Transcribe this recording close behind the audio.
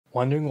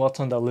Wondering what's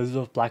on the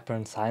Elizabeth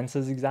Blackburn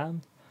Sciences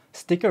exam?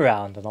 Stick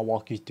around and I'll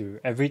walk you through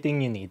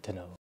everything you need to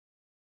know.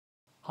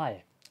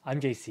 Hi,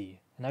 I'm Jayce,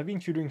 and I've been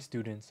tutoring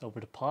students over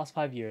the past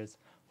 5 years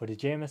for the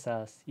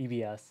JMSS,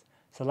 EBS,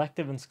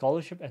 selective and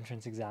scholarship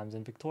entrance exams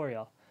in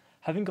Victoria.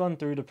 Having gone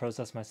through the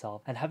process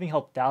myself and having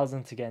helped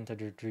thousands to get into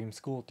their dream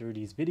school through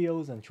these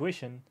videos and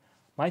tuition,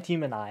 my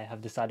team and I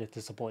have decided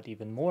to support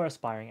even more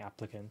aspiring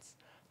applicants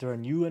through a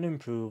new and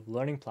improved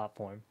learning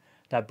platform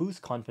that boosts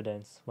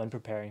confidence when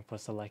preparing for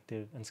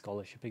selective and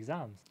scholarship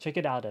exams. Check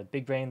it out at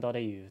bigbrain.au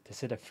to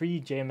sit a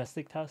free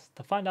JMStic test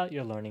to find out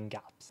your learning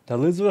gaps. The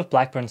Elizabeth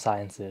Blackburn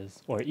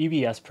Sciences, or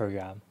EBS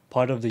program,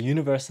 part of the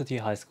University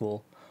High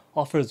School,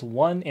 offers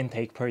one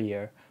intake per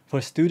year for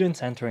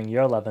students entering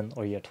Year 11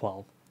 or Year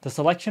 12. The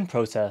selection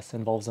process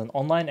involves an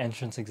online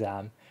entrance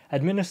exam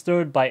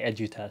administered by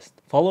EduTest,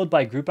 followed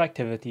by group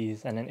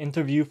activities and an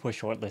interview for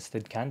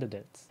shortlisted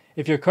candidates.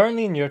 If you're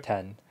currently in Year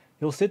 10,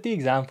 you'll sit the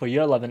exam for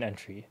Year 11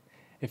 entry.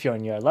 If you're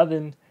in Year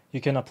 11, you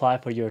can apply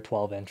for Year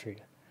 12 entry.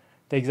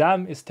 The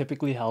exam is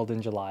typically held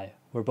in July,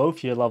 where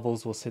both year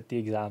levels will sit the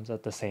exams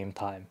at the same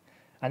time,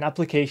 and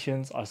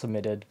applications are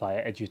submitted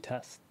via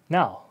EduTest.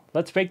 Now,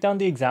 let's break down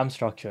the exam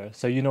structure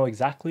so you know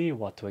exactly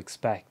what to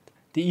expect.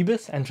 The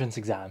EBS entrance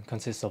exam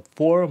consists of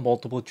 4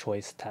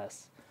 multiple-choice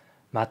tests: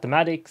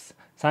 mathematics,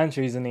 science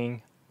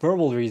reasoning,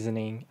 verbal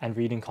reasoning, and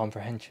reading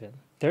comprehension.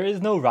 There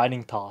is no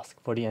writing task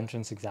for the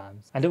entrance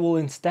exams, and it will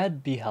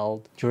instead be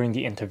held during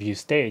the interview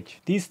stage.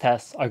 These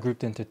tests are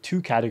grouped into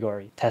 2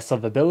 categories: tests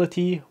of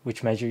ability,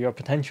 which measure your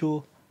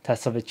potential,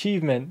 tests of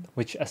achievement,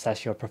 which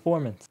assess your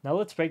performance. Now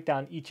let's break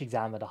down each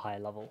exam at a high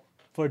level.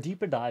 For a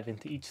deeper dive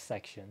into each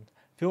section,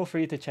 feel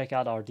free to check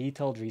out our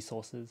detailed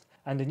resources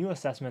and the new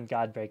assessment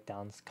guide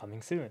breakdowns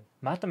coming soon.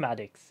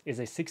 Mathematics is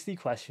a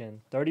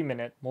 60-question,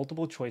 30-minute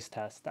multiple-choice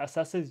test that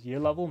assesses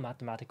year-level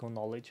mathematical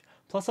knowledge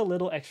plus a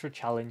little extra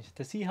challenge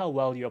to see how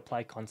well you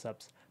apply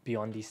concepts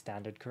beyond the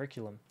standard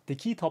curriculum. The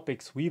key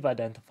topics we've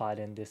identified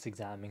in this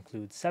exam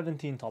include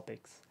 17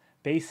 topics: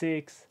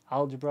 basics,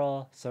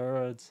 algebra,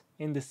 surds,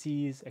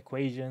 indices,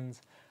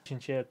 equations,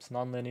 relationships,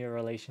 nonlinear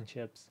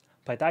relationships,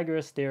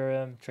 Pythagoras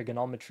theorem,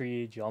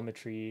 trigonometry,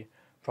 geometry,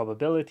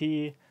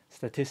 probability,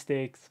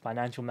 statistics,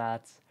 financial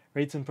maths,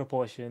 rates and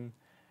proportion,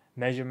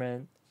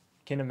 measurement,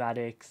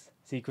 kinematics,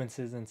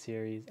 sequences and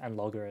series, and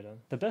logarithm.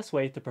 The best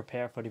way to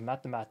prepare for the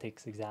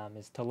mathematics exam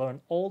is to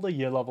learn all the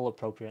year level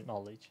appropriate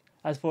knowledge.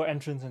 As for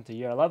entrance into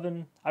Year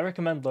 11, I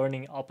recommend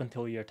learning up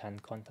until Year 10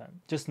 content.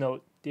 Just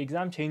note, the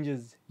exam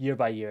changes year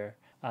by year,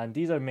 and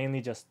these are mainly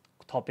just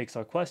topics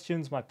or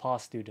questions my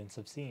past students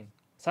have seen.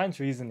 Science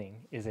reasoning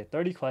is a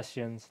 30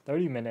 questions,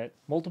 30-minute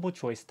multiple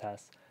choice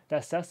test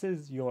that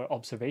assesses your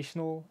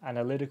observational,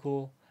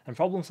 analytical, and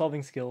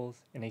problem-solving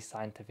skills in a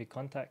scientific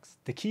context.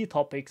 The key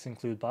topics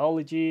include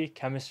biology,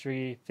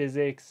 chemistry,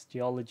 physics,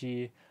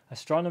 geology,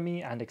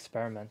 astronomy, and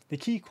experiments. The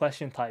key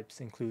question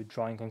types include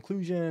drawing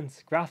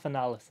conclusions, graph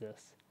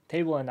analysis,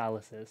 table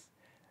analysis,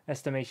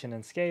 estimation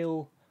and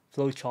scale,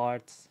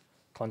 flowcharts,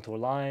 contour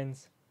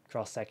lines,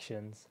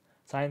 cross-sections,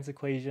 science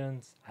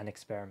equations, and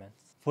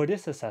experiments. For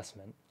this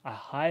assessment, I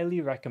highly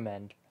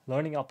recommend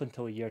learning up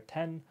until Year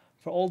 10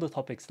 for all the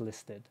topics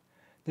listed.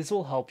 This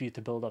will help you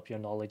to build up your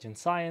knowledge in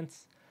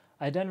science.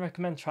 I then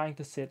recommend trying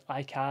to sit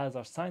ICAS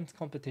or science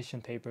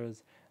competition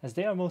papers, as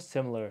they are most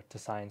similar to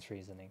science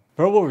reasoning.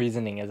 Verbal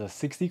reasoning is a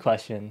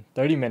 60-question,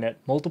 30-minute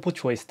multiple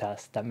choice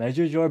test that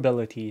measures your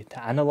ability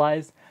to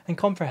analyze and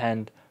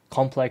comprehend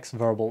complex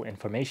verbal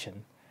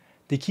information.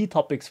 The key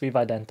topics we've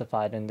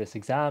identified in this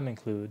exam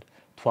include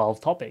 12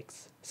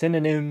 topics: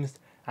 synonyms,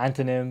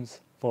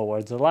 antonyms, 4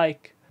 words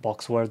alike,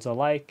 box words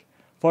alike,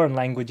 foreign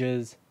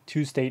languages,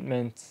 2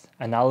 statements,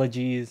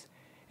 analogies,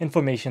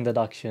 information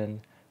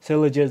deduction,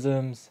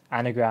 syllogisms,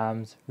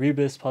 anagrams,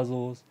 rebus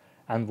puzzles,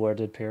 and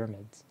worded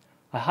pyramids.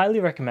 I highly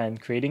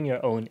recommend creating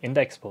your own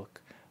index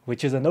book,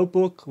 which is a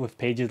notebook with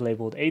pages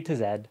labeled A to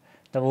Z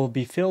that will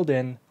be filled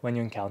in when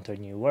you encounter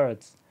new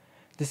words.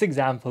 This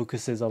exam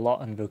focuses a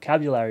lot on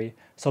vocabulary,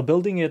 so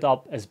building it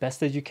up as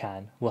best as you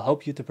can will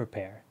help you to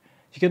prepare.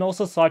 You can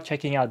also start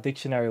checking out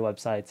dictionary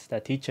websites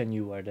that teach a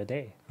new word a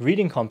day.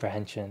 Reading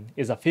comprehension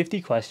is a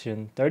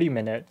 50-question,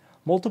 30-minute,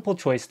 multiple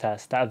choice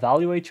test that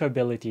evaluates your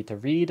ability to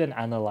read and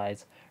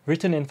analyze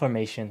written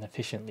information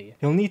efficiently.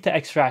 You'll need to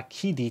extract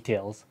key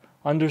details,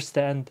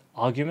 understand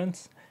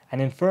arguments,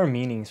 and infer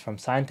meanings from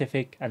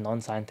scientific and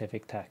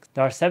non-scientific texts.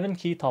 There are 7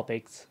 key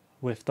topics,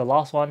 with the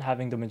last one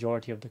having the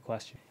majority of the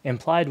question: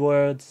 implied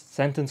words,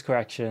 sentence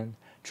correction,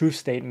 truth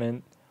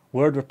statement,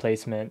 word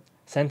replacement,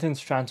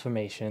 sentence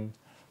transformation,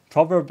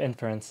 proverb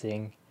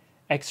inferencing,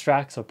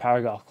 extracts or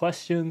paragraph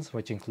questions,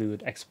 which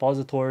include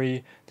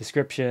expository,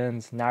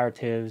 descriptions,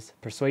 narratives,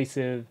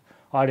 persuasive,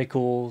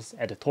 articles,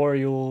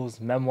 editorials,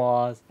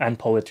 memoirs, and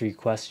poetry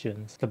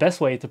questions. The best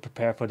way to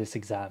prepare for this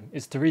exam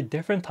is to read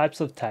different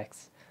types of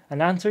texts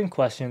and answering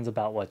questions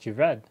about what you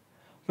read.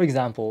 For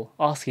example,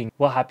 asking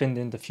what happened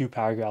in the few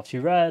paragraphs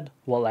you read,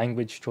 what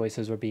language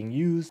choices were being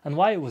used, and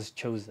why it was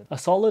chosen. A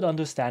solid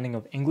understanding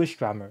of English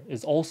grammar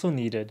is also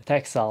needed to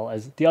excel,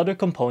 as the other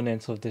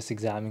components of this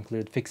exam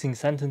include fixing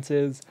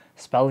sentences,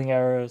 spelling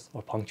errors,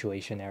 or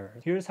punctuation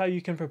errors. Here's how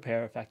you can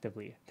prepare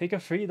effectively. Take a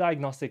free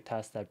diagnostic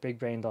test at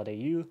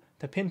bigbrain.au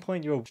to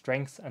pinpoint your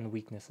strengths and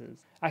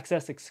weaknesses.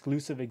 Access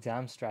exclusive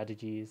exam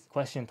strategies,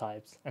 question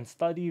types, and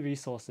study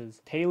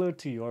resources tailored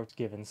to your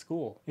given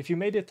school. If you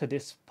made it to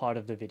this part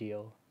of the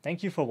video,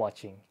 thank you for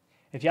watching.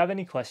 If you have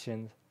any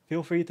questions,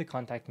 feel free to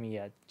contact me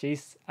at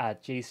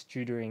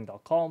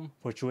jayce@jaycetutoring.com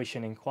for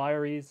tuition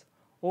inquiries,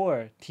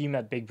 or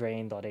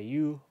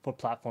team@bigbrain.au for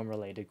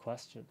platform-related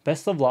questions.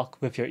 Best of luck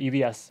with your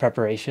EBS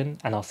preparation,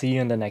 and I'll see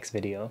you in the next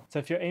video. So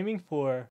if you're aiming for